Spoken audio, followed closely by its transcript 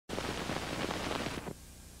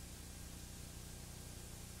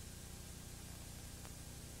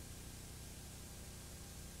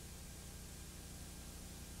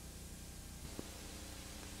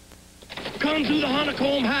come to the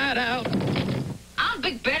Honeycomb hideout. I'm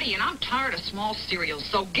Big Betty, and I'm tired of small cereals,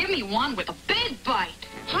 so give me one with a big bite.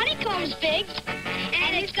 Honeycomb's big,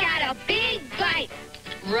 and it's got a big bite.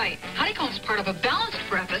 Right. Honeycomb's part of a balanced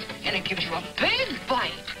breakfast, and it gives you a big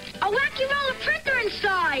bite. A wacky roller printer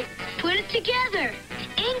inside. Put it together.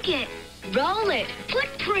 Ink it. Roll it.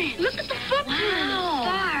 Footprint. Look at the footprint. Wow.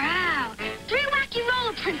 Far out. 3 wacky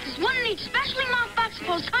roller printers, one in each specially marked box of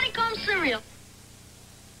post Honeycomb cereal.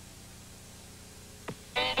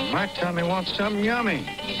 My tummy wants something yummy.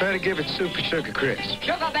 Better give it Super Sugar Crisp.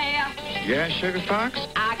 Sugar Bear, Yeah, Sugar Fox?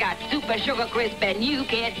 I got Super Sugar Crisp and you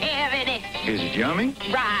can't have any. Is it yummy?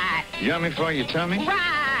 Right, Yummy for your tummy?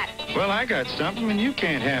 right. Well, I got something and you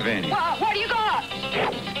can't have any. Well, what do you got?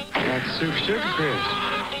 That's Super Sugar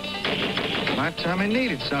Crisp. My tummy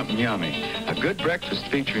needed something yummy. A good breakfast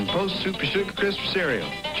featuring Post Super Sugar Crisp cereal.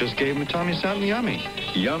 Just gave my tummy something yummy.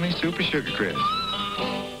 Yummy Super Sugar Crisp.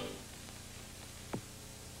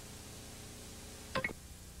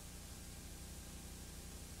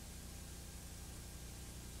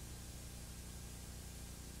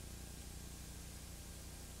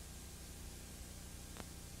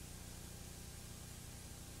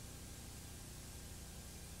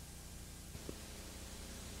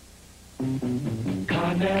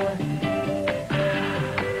 Caramel,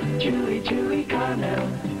 chewy, chewy caramel,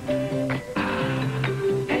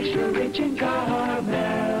 extra rich in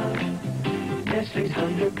caramel, Nestle's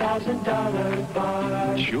 $100,000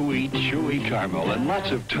 bar. Chewy caramel and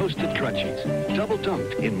lots of toasted crunchies. Double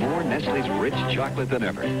dunked in more Nestle's rich chocolate than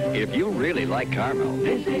ever. If you really like caramel,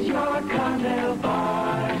 This is your caramel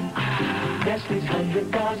bar. Nestle's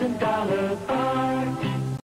 $100,000 bar.